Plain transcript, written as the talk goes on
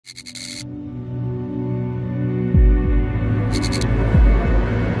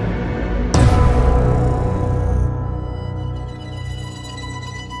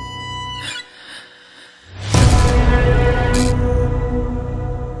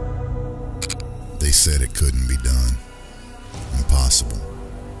They said it couldn't be done. Impossible.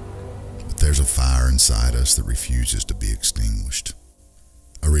 But there's a fire inside us that refuses to be extinguished.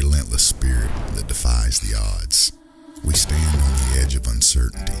 A relentless spirit that defies the odds. We stand on the edge of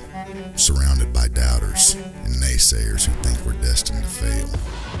uncertainty, surrounded by doubters and naysayers who think we're destined to fail,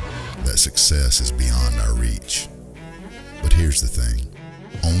 that success is beyond our reach. But here's the thing,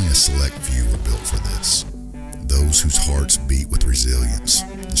 only a select few were built for this. Those whose hearts beat with resilience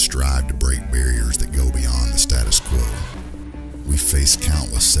and strive to break barriers that go beyond the status quo. We face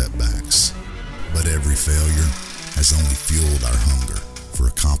countless setbacks, but every failure has only fueled our hunger for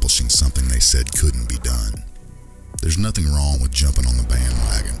accomplishing something they said couldn't be done. There's nothing wrong with jumping on the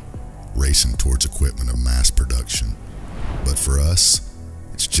bandwagon, racing towards equipment of mass production. But for us,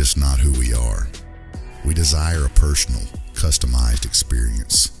 it's just not who we are. We desire a personal, customized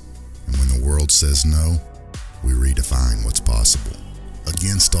experience. And when the world says no, we redefine what's possible.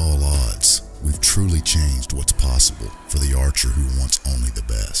 Against all odds, we've truly changed what's possible for the archer who wants only the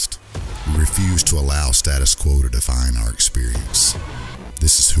best. We refuse to allow status quo to define our experience.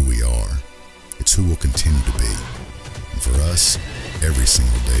 This is who we are. It's who we'll continue to be. And for us, every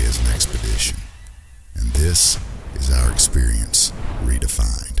single day is an expedition. And this is our Xperience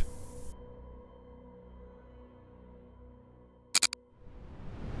Redefined.